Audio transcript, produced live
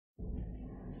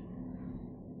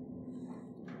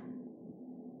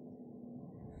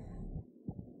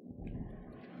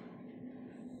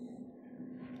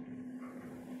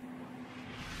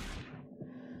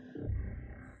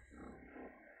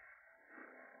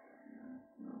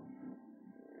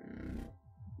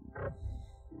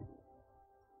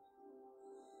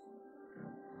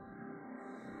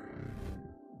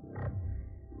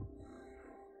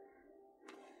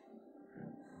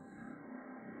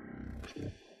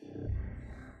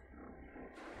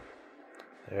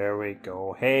There we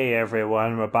go. Hey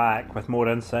everyone, we're back with more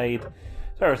Inside.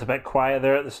 Sorry, it was a bit quiet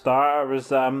there at the start. I was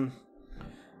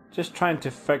just trying to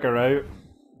figure out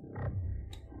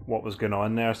what was going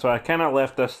on there. So I kind of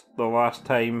left this the last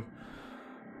time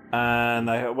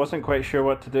and I wasn't quite sure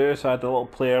what to do, so I had a little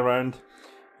play around.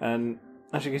 And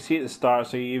as you can see at the start,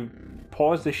 so you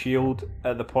pause the shield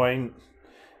at the point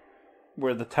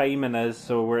where the timing is,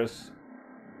 so where it's...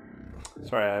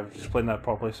 Sorry, I've explained that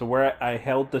properly. So where I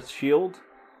held the shield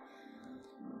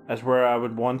is where I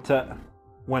would want it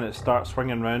when it starts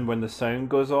swinging around when the sound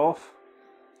goes off.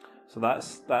 So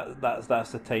that's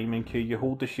the timing cue. You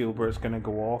hold the shield where it's going to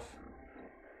go off,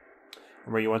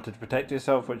 and where you wanted to protect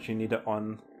yourself, which you need it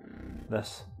on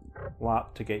this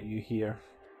lap to get you here.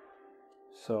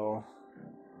 So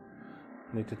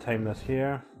I need to time this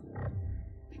here.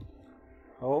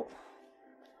 Oh,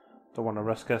 don't want to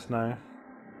risk this now.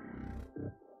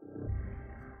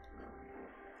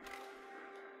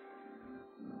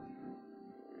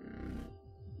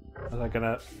 Is that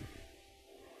gonna...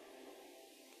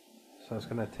 So it's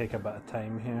gonna take a bit of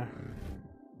time here.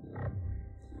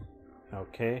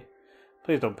 Okay.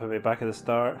 Please don't put me back at the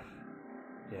start.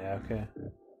 Yeah, okay.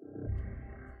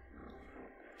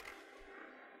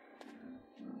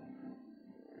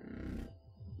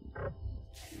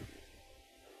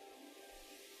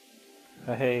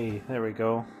 Hey, there we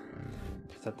go.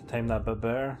 Just have to time that a bit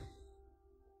better.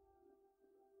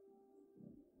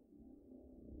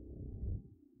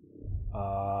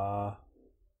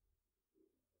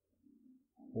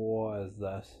 What is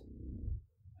this?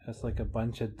 It's like a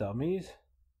bunch of dummies.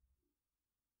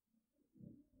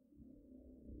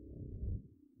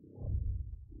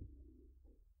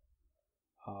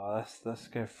 Oh, this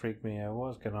guy freaked me out.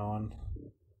 What's going on?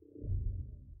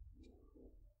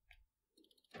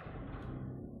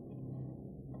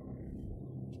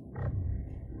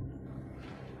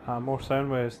 More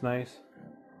sound waves, nice.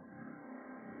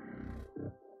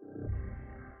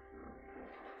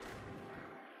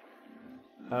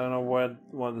 I don't know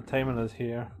what the timing is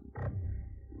here.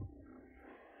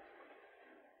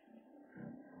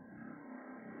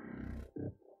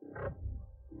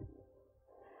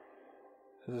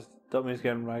 This dummy's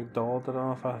getting ragdolled. I don't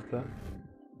know if I have to.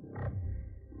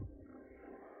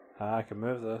 I can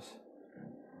move this.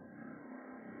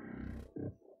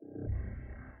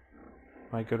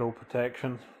 My good old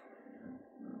protection.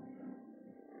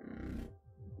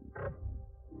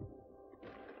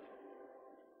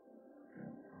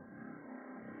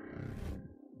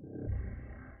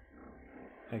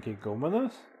 I keep going with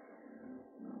this?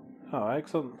 Oh,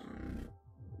 excellent.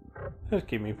 Just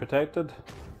keep me protected.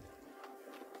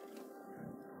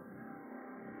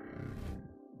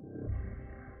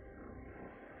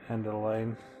 End of the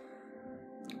line.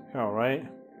 Alright.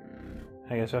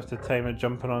 I guess I have to time it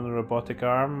jumping on the robotic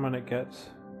arm when it gets...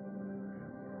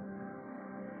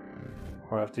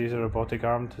 Or I have to use a robotic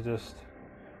arm to just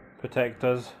protect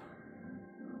us.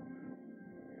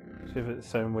 See if it's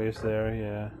sound waves there,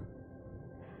 yeah.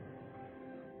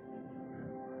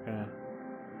 Okay.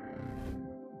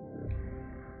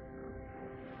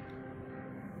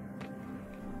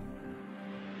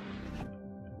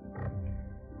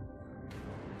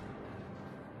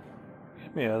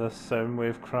 Get me out of this sound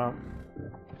wave crap.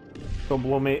 Don't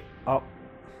blow me up.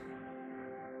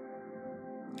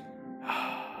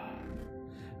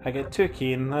 I get too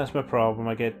keen, that's my problem.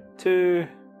 I get too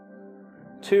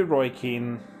Roy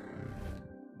keen.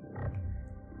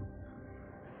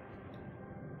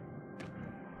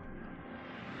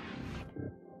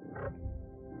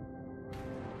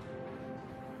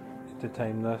 To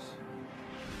time this.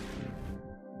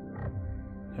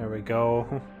 There we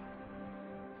go.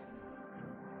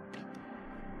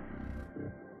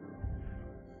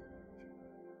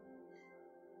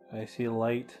 I see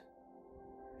light.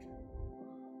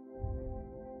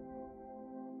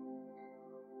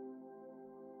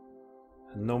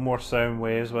 And no more sound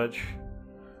waves, which,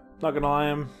 not gonna lie,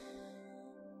 I'm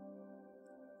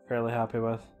fairly happy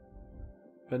with.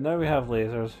 But now we have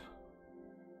lasers.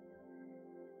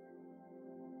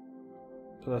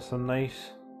 So that's some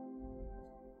nice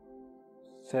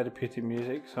therapeutic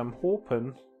music, so I'm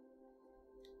hoping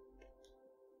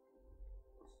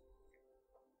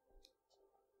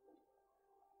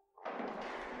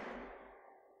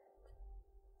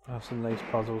I have some nice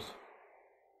puzzles.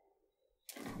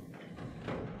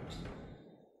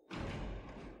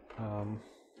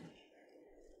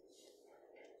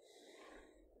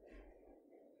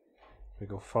 We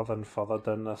go further and further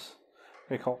down this,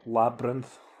 we call it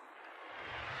labyrinth.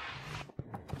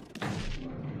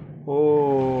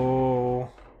 Oh,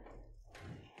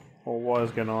 what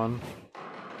is going on?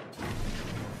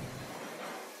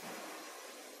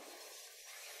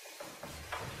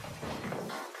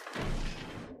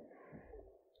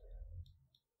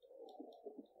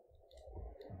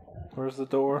 Where's the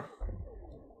door?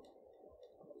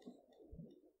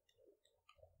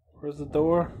 Where's the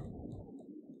door?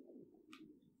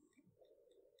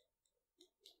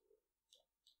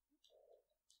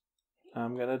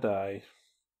 I'm gonna die.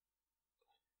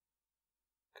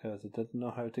 Because I didn't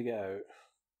know how to get out.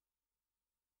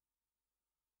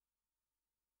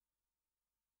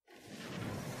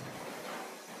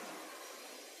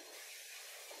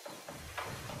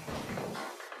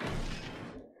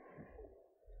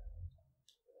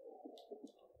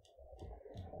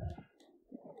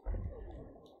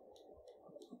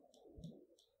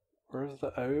 Where's the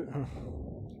out?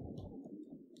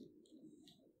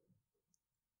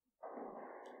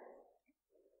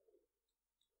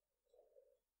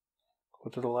 Go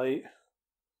to the light.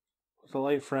 Go to the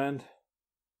light, friend.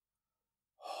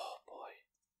 Oh boy.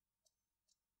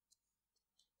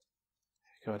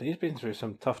 God, he's been through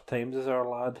some tough times as our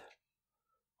lad.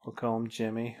 We'll call him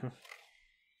Jimmy.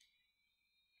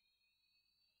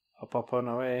 Up and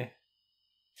away.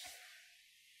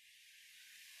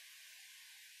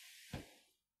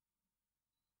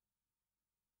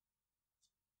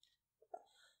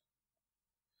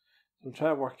 I'm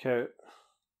trying to work out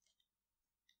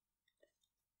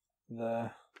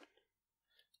the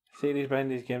series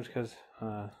behind these games because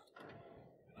I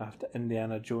have to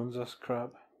Indiana Jones this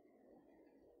crap.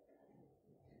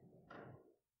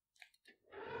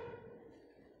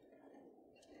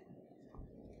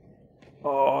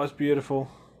 Oh, it's beautiful.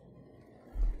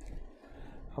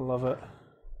 I love it.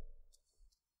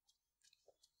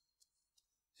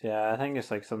 So yeah, I think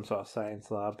it's like some sort of science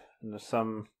lab, and there's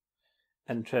some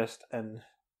interest in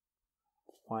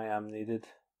why I'm needed.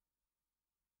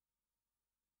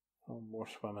 Oh, more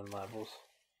swimming levels.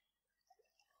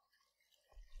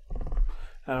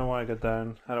 I don't want to go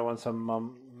down. I don't want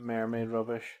some mermaid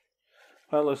rubbish.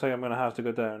 Well, it looks like I'm going to have to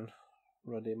go down.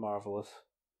 Really marvellous.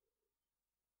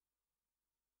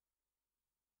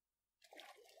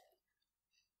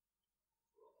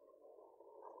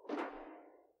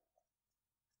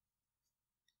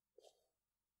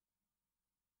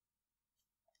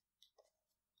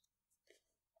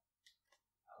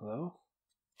 Hello?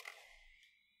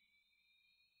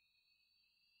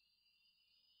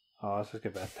 Oh, this is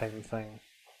going to be a time thing.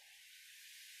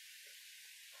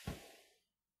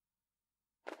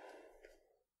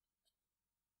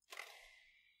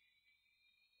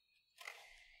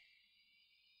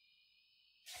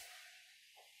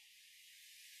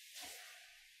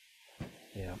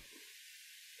 Yeah.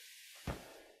 You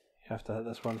have to hit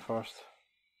this one first.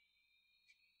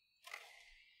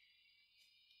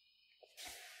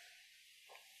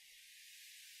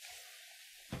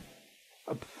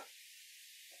 Up.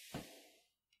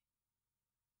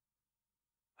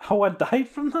 Oh, I died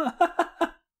from that?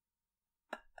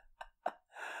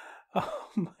 Oh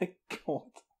my god.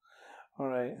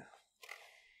 Alright.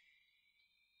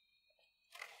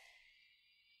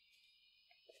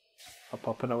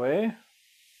 Up and away.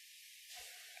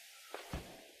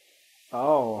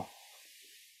 Oh.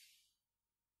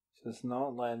 So it's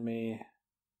not letting me...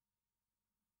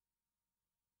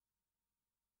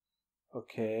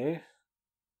 Okay.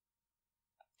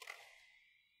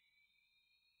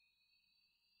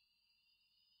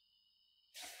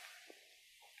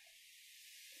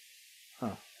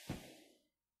 Huh.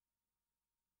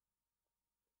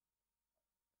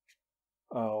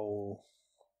 Oh.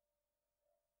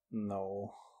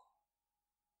 No.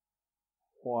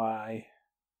 Why?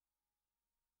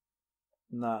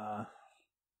 Nah.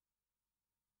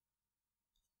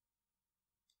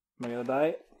 Am I gonna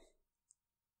die?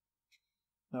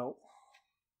 No.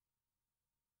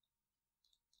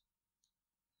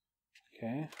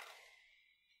 Okay.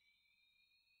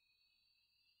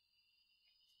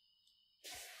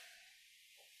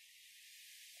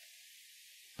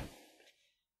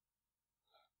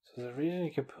 So there's a reason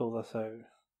you could pull this out.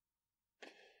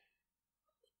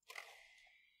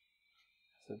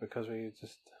 Is it because we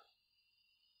just...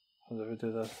 How do we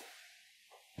do this?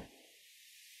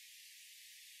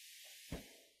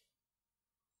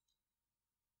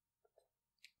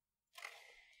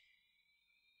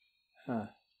 Huh.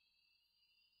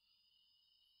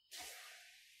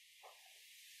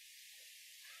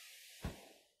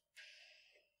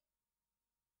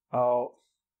 Oh.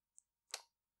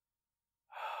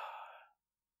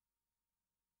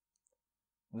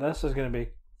 This is going to be...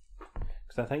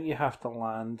 Because I think you have to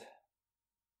land...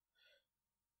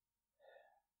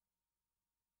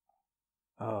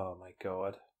 Oh my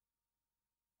god.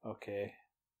 Okay.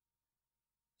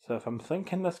 So if I'm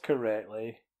thinking this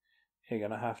correctly, you're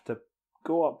going to have to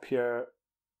go up here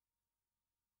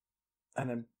and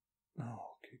then...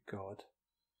 Oh, good god.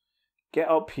 get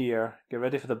up here, get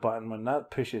ready for the button. When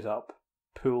that pushes up,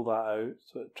 pull that out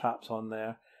so it traps on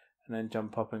there, and then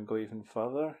jump up and go even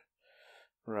further.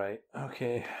 Right,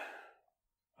 okay.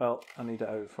 Well, I need it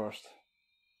out first.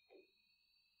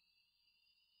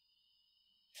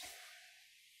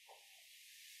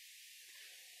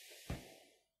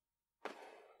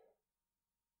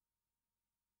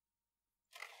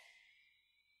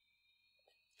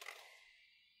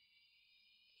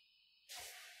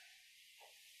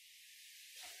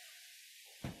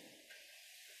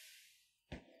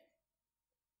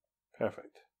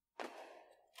 Perfect.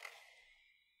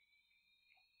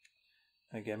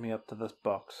 Now get me up to this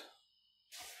box.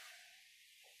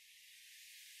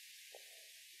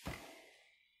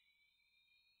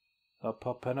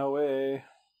 Up and away.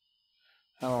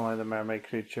 I don't like the mermaid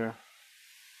creature.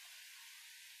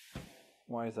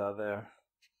 Why is that there?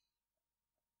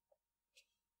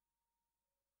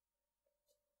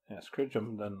 Yeah, Scrooge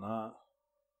jumped in that.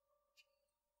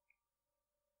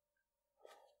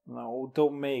 No,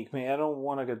 don't make me. I don't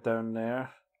want to get down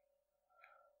there.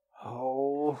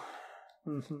 Oh,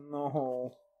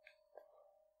 no.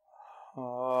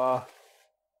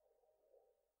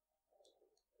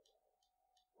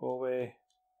 Go away.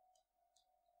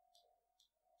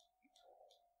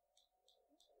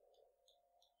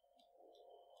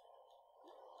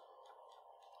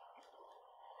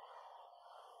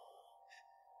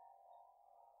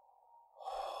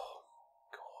 Oh,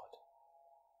 God.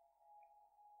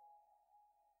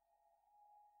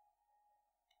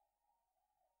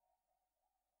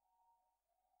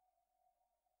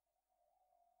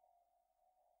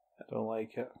 I don't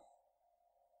like it.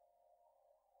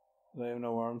 I don't even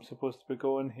know where I'm supposed to be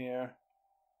going here.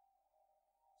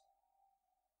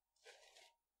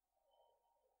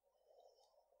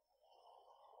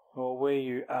 Go away,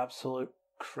 you absolute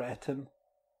cretin.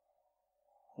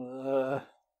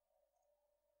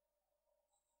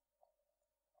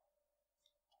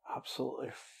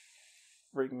 Absolutely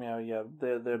freak me out. Yeah,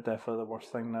 they're definitely the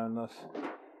worst thing now in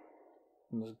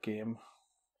this game.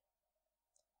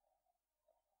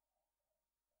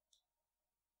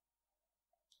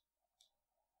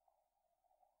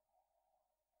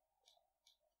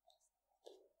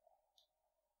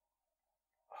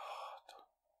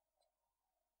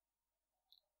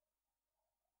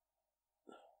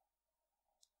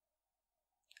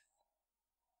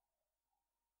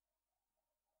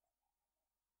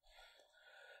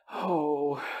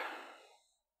 Oh.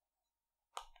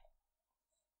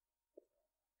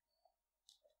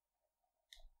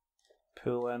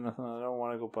 Pull anything. I don't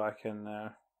want to go back in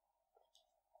there.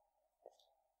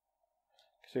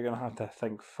 Because you're going to have to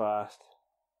think fast.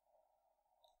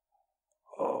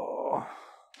 Oh.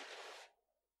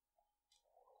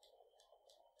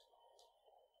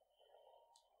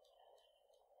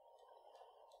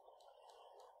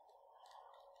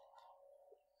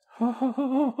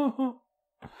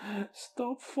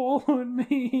 Stop following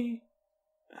me.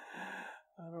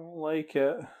 I don't like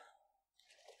it.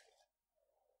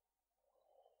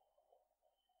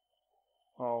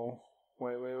 Oh,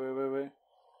 wait.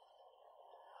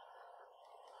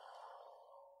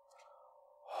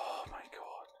 Oh my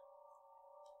God.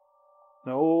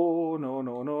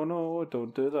 No,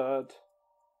 don't do that.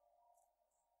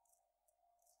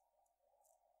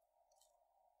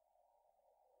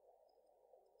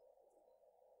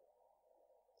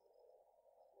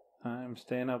 I'm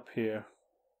staying up here.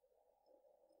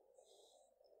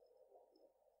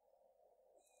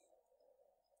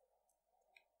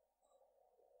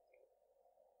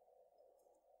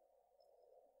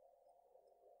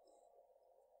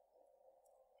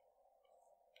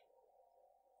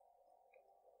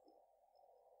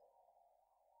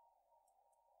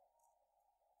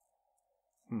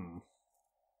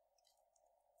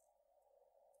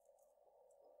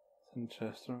 It's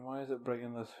interesting. Why is it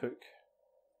bringing this hook?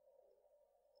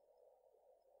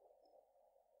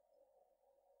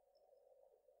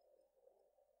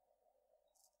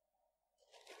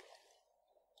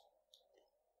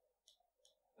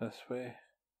 This way.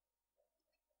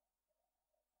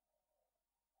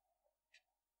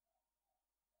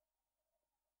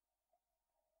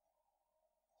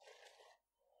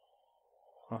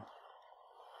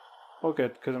 Oh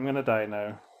good, because I'm going to die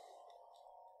now.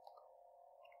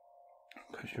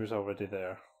 Because she was already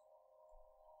there.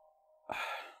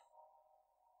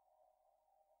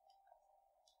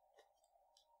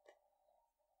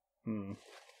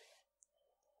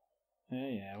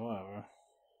 Yeah, whatever.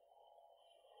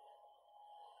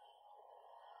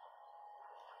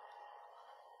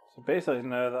 So basically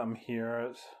now that I'm here,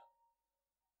 it's...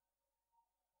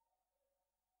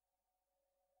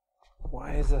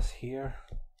 Why is this here?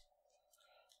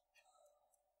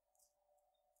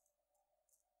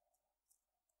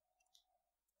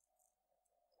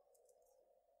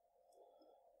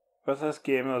 With this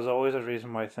game, there's always a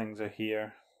reason why things are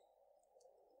here.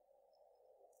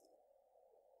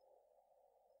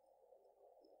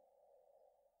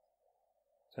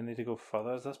 Do I need to go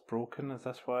further? Is this broken? Is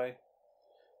this why?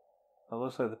 It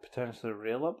looks like the potential of the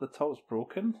rail up the top's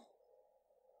broken.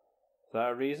 Is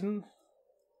that a reason?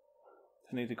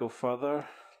 I need to go further.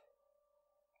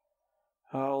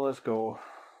 Oh, let's go.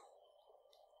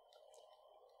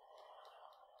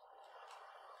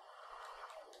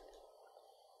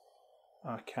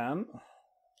 I can't.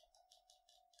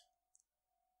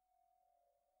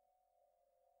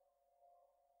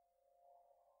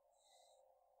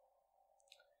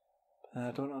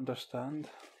 I don't understand.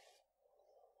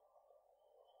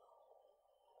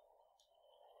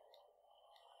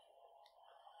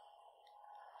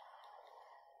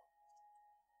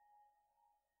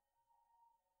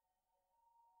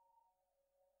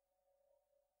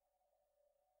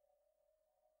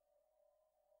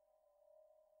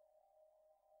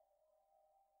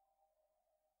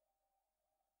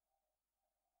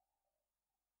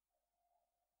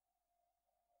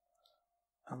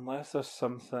 Unless there's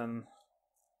something...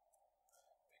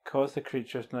 Because the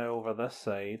creature's now over this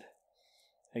side,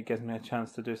 it gives me a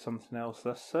chance to do something else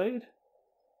this side.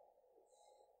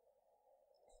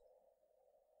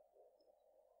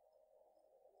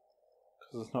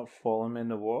 Because it's not falling me in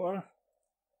the water.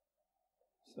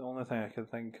 It's the only thing I can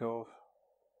think of.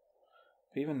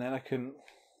 But even then I couldn't...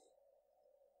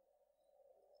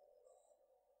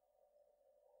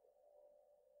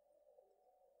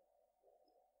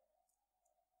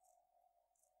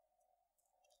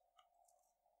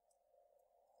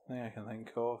 thing I can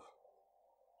think of.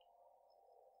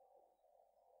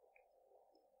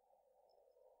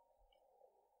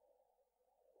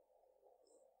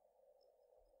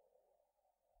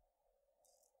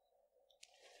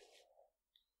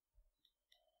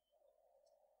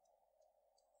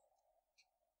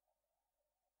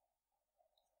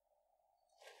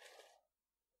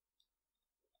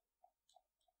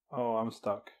 Oh, I'm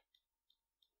stuck.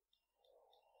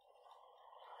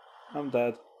 I'm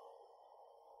dead.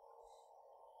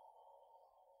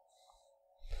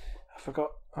 I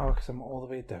forgot. Oh, because I'm all the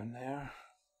way down there.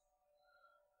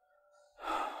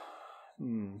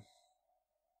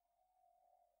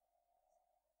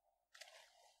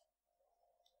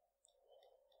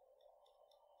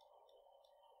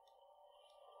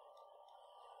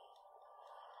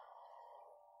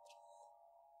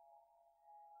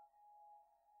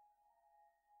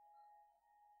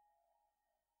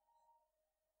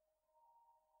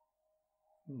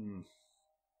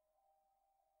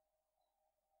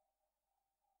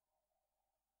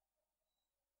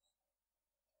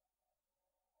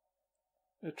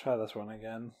 Let's try this one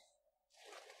again.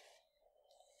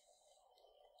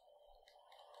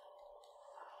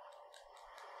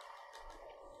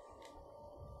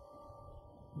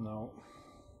 No.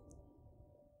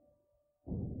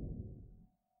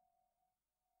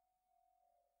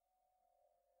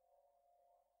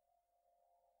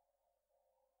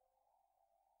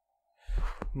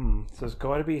 So there's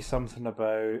got to be something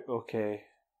about, okay,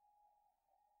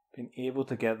 being able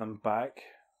to get them back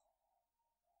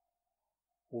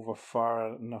over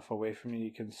far enough away from you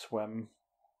can swim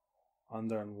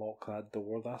under and lock that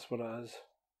door. That's what it is.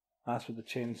 That's what the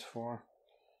chain's for.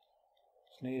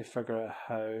 Just need to figure out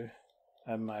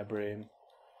how in my brain.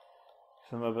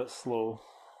 So I'm a bit slow.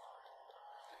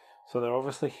 So they're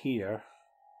obviously here.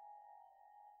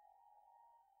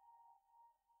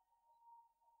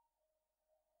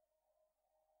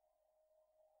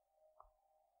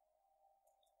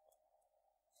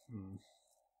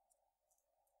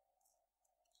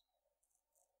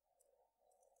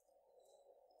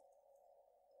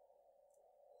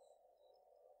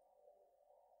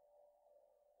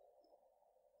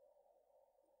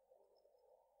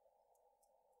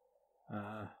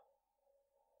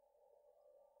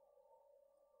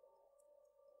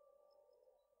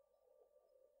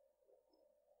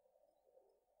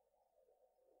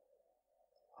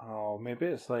 Oh, maybe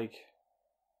it's like,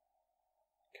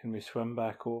 can we swim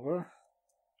back over?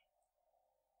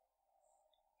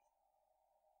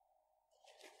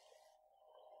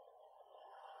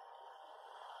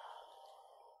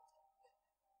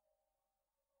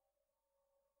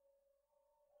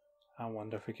 I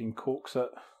wonder if we can coax it.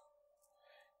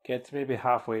 Get to maybe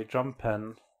halfway, jump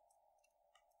in,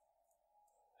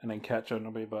 and then catch it on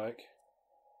the way back.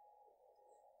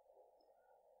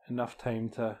 Enough time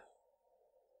to...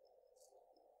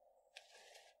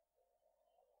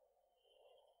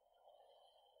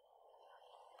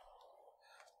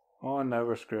 Oh, now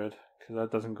we're screwed, because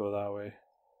that doesn't go that way.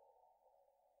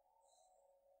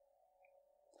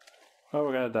 Oh,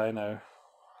 we're gonna die now.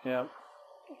 Yep.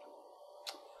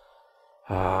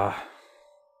 Ah.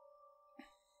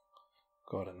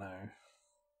 Got it now.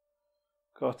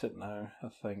 Got it now, I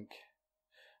think.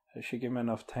 It should give me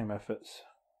enough time if it's...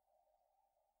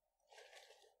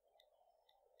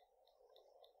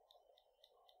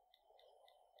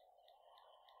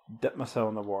 Dip myself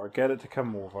in the water, get it to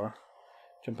come over,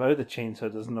 jump out of the chain so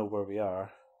it doesn't know where we are,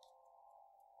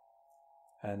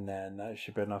 and then that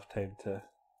should be enough time to...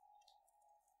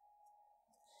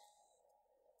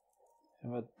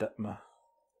 Have a dip my...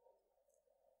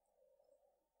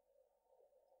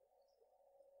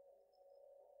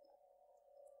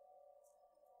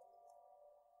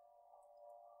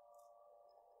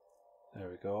 There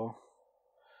we go.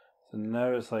 So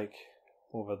now it's like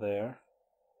over there.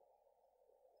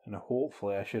 And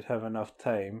hopefully I should have enough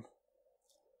time.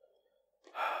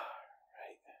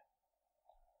 Right.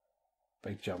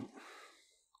 Big jump.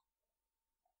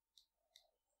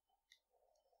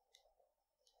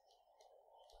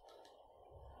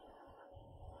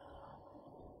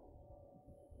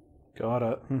 Got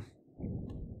it.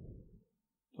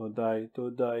 Don't die,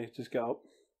 don't die, just get up.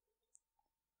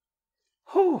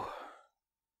 Whew.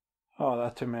 Oh,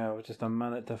 that took me just a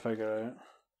minute to figure out.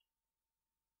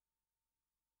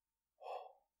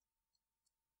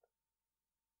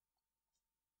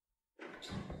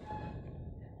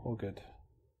 Oh, good.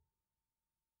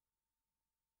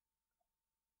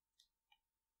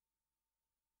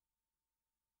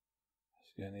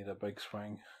 It's gonna need a big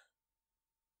swing.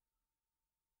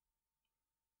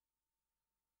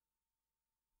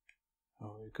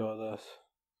 Oh, we got this.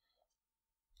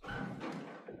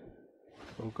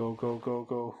 Go, go, go, go,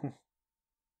 go.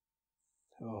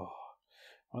 Oh,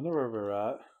 I wonder where we're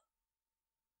at.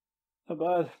 Not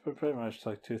bad, but pretty much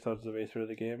like 2/3 of the way through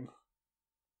the game.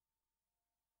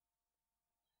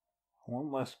 I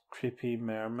want less creepy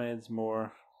mermaids,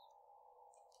 more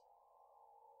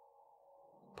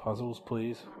puzzles,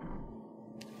 please.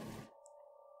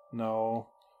 No.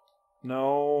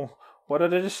 No. What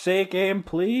did I just say, game,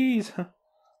 please?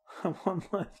 I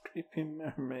want less creepy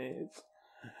mermaids.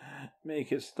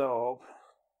 Make it stop.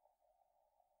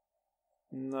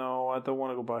 No, I don't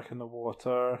want to go back in the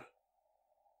water.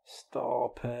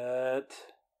 Stop it.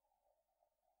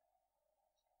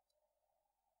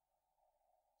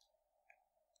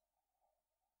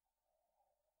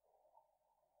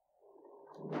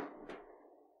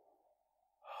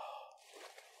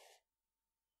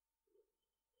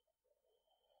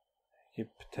 You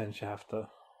potentially have to...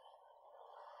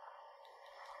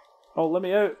 Oh, let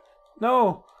me out!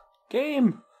 No!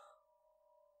 Game!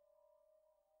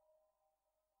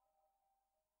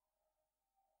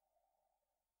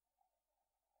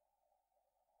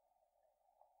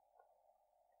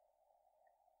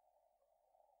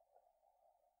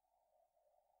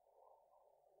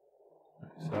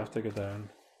 So I have to go down.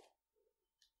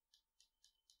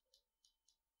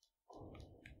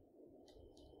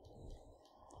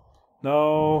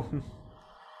 No!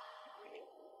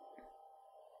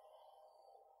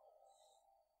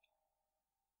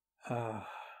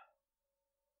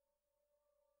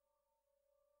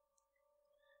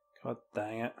 God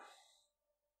dang it.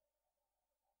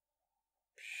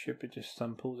 Should be just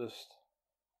simple, just...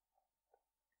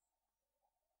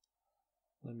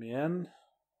 Let me in.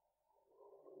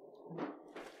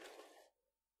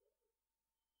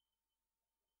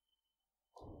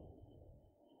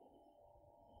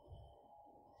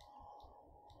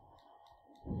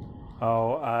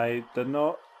 Oh, I did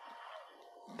not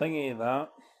thingy that.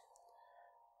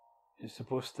 You're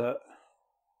supposed to...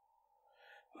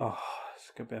 Oh,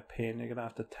 it's going to be a pain. You're going to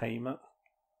have to time it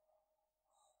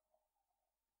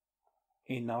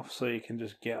enough so you can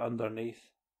just get underneath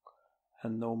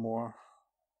and no more.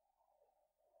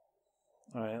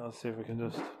 Alright, let's see if we can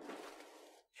just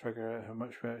figure out how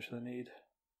much we actually need.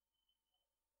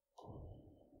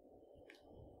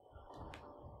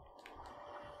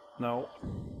 No.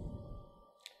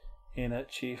 Ain't it,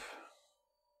 Chief?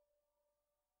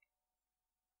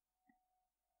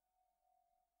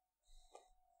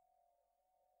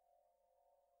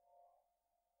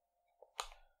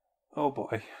 Oh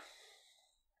boy.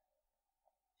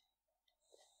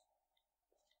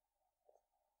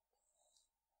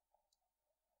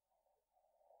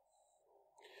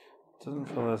 Doesn't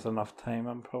feel there's enough time.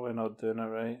 I'm probably not doing it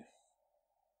right.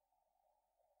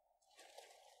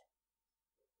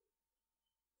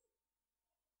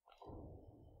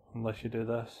 Unless you do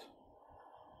this.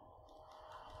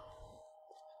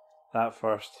 That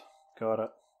first. Got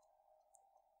it.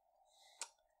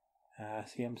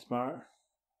 See, I'm smart.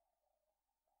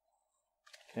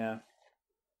 Yeah.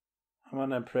 I'm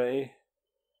gonna pray.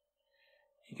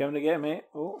 You coming to get me?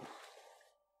 Oh.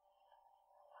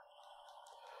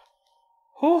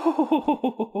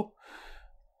 Oh,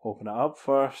 open it up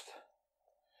first.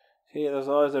 See, there's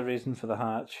always a reason for the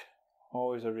hatch.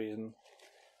 Always a reason.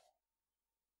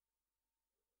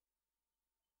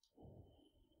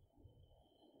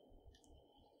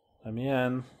 Let me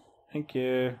in. Thank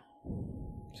you.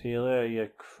 See you later, you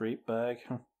creep bag.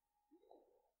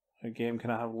 A game can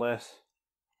I have less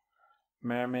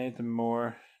mermaids and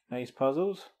more nice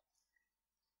puzzles?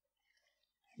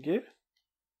 Thank you.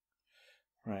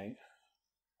 Right.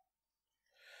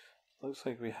 Looks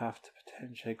like we have to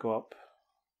potentially go up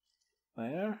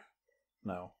there.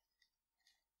 No.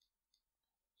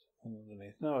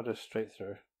 Underneath. No, just straight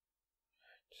through.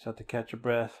 Just have to catch your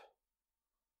breath.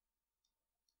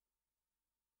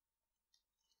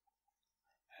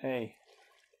 Hey,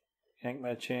 yank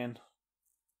my chain.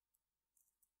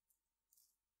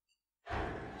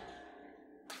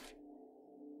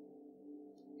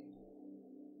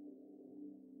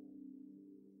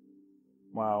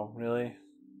 Wow, really?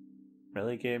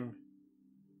 Really, game?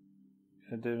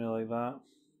 Gonna do me like that?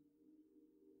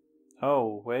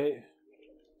 Oh, wait.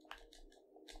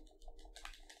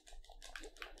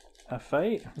 A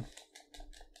fight?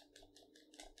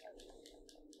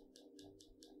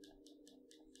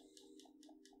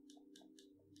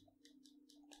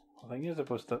 I think you're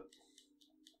supposed to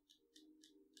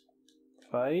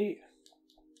fight.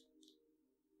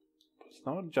 But it's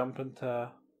not jump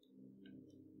into.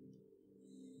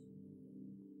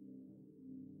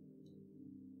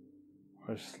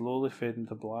 Or slowly fade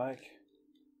into black.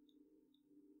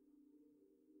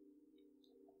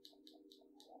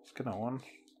 What's going on?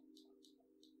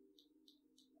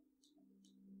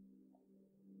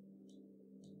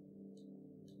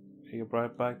 Are you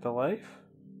brought back to life?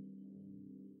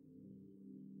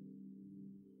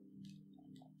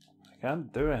 I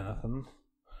can't do anything.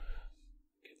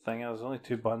 Good thing there's only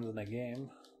 2 buttons in the game.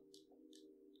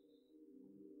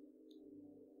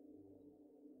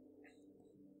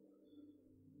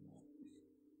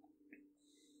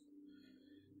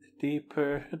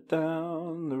 Deeper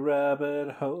down the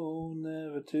rabbit hole,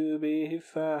 never to be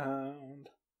found.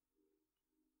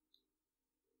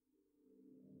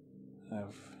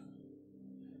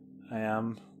 I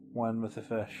am one with the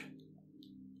fish.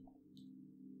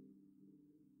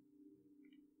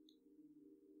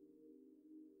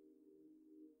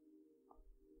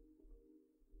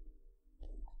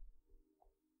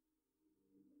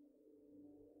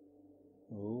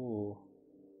 Ooh.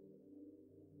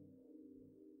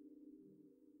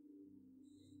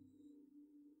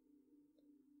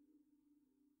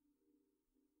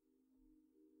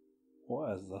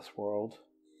 What is this world?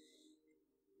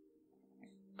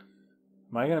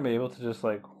 Am I gonna be able to just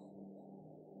like...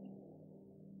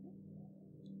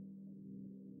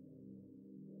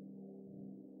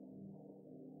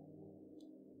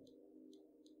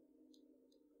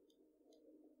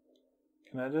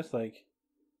 Can I just like...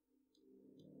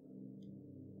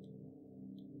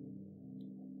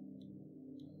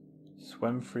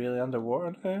 swim freely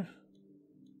underwater now?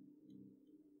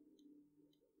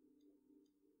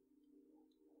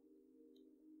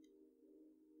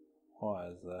 What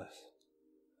is this?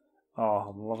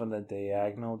 Oh, I'm loving the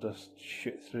diagonal, just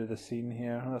shoot through the scene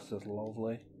here. This is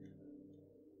lovely.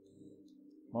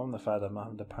 I'm loving the fact that I'm not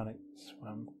having to panic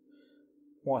swim.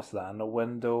 What's that in the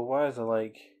window? Why is it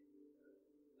like...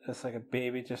 It's like a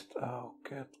baby just... Oh,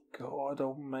 good God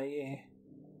almighty.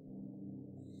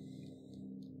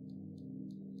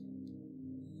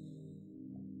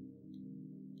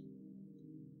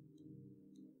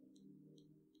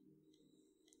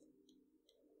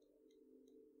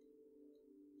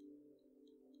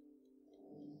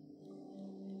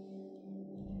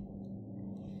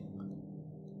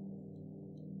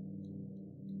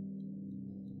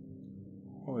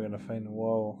 We're gonna find the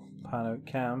wall. Pan out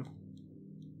cam.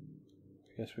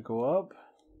 I guess we go up.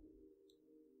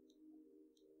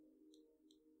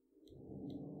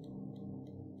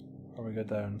 Or we go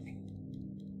down.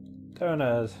 Down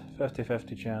is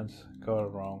 50-50 chance. Got it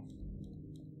wrong.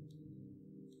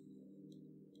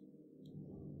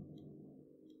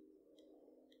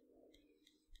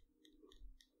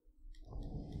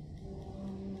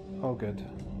 Oh good.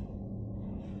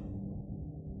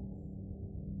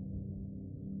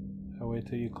 I'll wait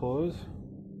till you close.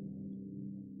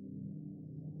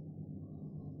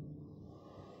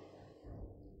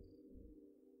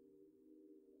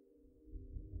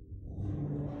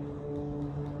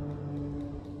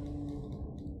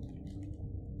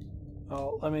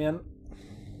 Oh, let me in.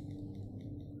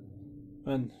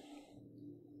 In.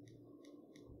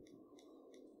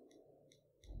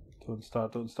 Don't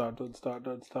start, don't start, don't start,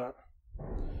 don't start.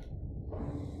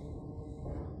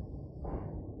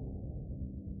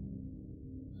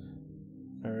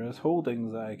 There's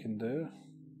holdings that I can do.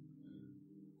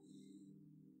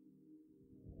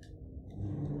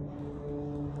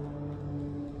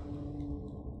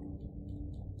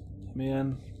 Let me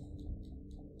in.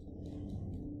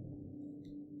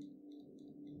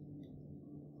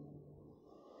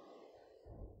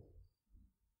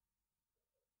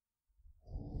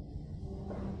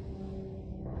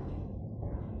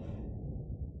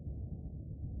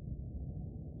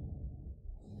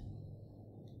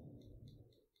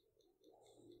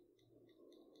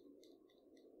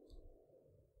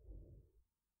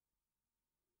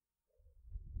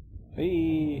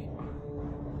 Hey!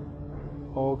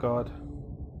 Oh god.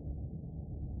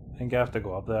 I think I have to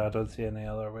go up there. I don't see any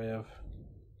other way of...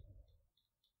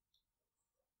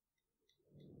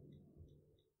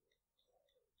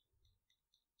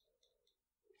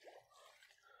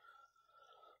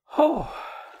 Oh!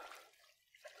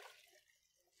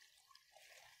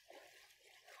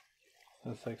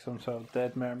 That's like some sort of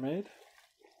dead mermaid.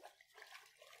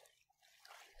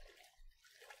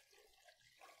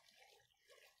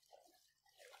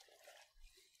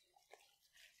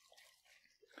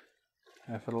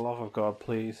 For the love of God,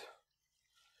 please.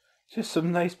 Just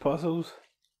some nice puzzles.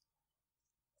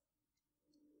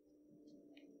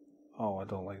 Oh, I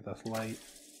don't like this light.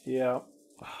 Yeah.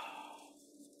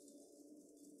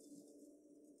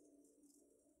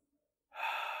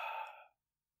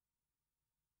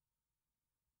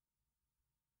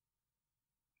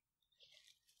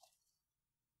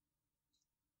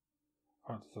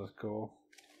 Where does this go?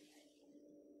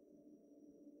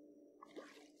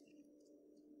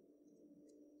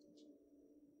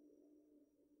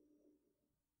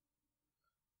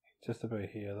 Just about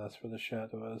here, that's where the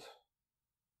shadow is.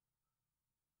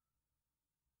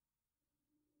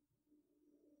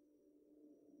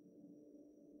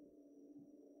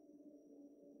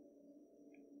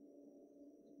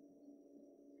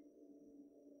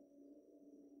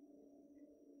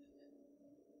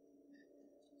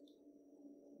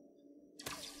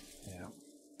 Yeah.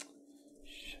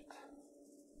 Shit.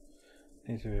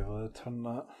 Need to be able to turn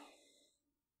that.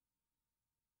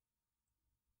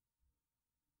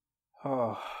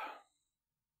 Oh.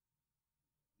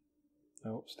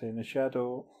 Nope, stay in the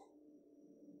shadow.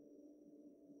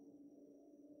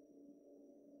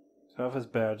 So if it's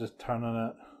better just turning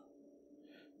it,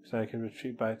 so I can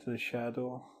retreat back to the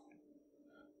shadow.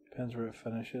 Depends where it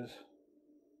finishes.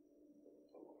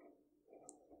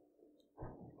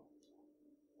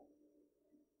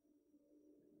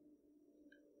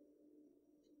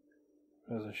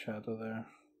 There's a shadow there.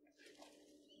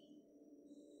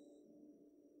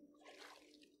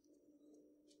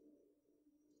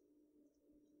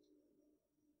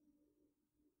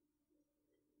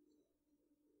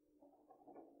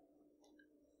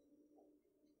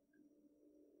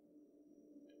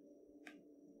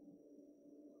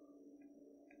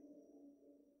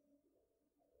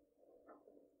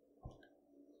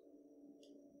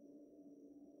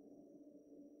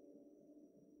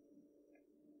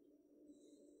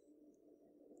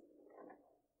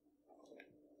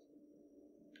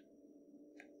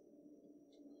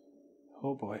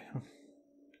 Oh boy.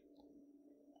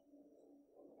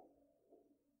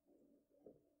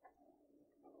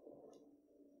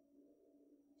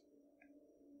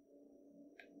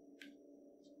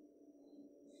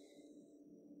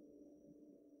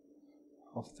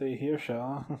 I'll stay here,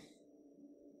 shall I?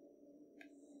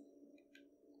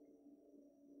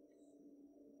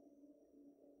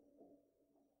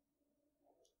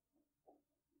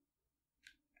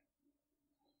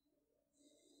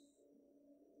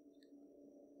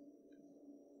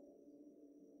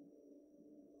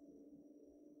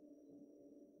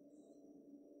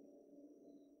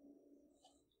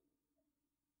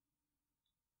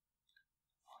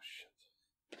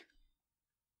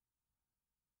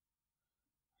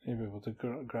 You'll be able to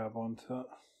grab onto it.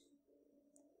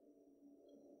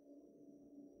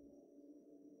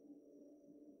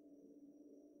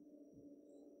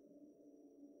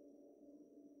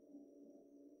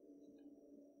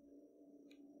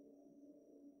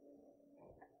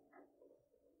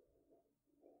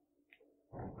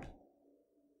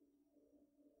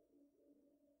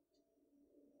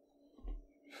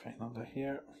 Fine under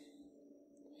here.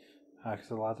 Ah, because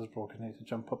the ladder's broken. I need to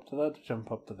jump up to that to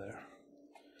jump up to there.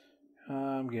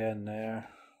 I'm getting there.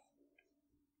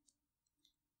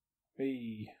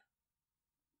 Whee.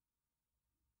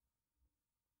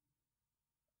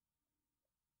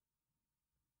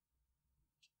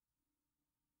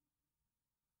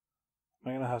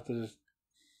 I'm gonna have to just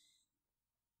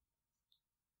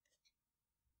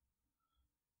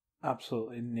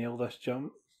absolutely nail this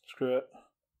jump. Screw it.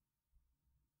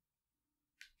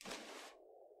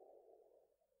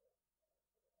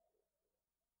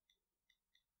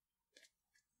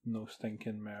 No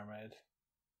stinking mermaid.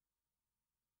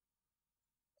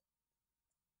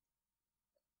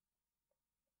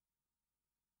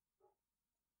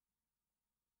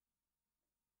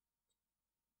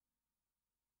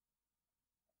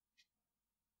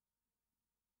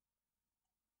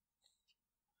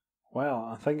 Well,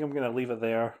 I think I'm going to leave it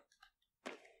there.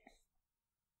 I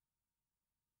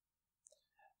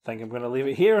think I'm going to leave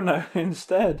it here now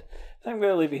instead. I think I'm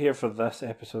going to leave it here for this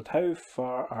episode. How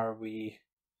far are we?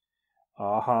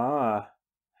 Aha.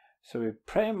 So we're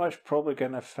pretty much probably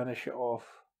going to finish it off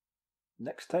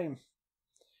next time.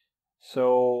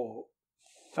 So,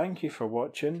 thank you for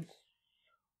watching.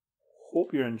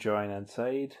 Hope you're enjoying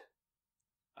Inside.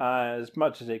 As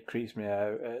much as it creeps me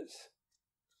out, it's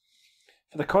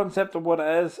for the concept of what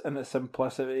it is and its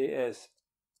simplicity, it's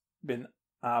been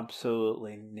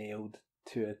absolutely nailed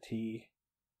to a T.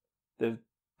 The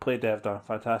play dev done a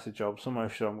fantastic job. So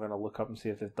much so I'm going to look up and see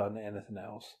if they've done anything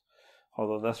else.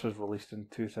 Although this was released in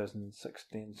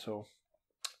 2016, so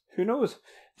who knows?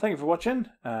 Thank you for watching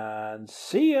and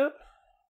see ya!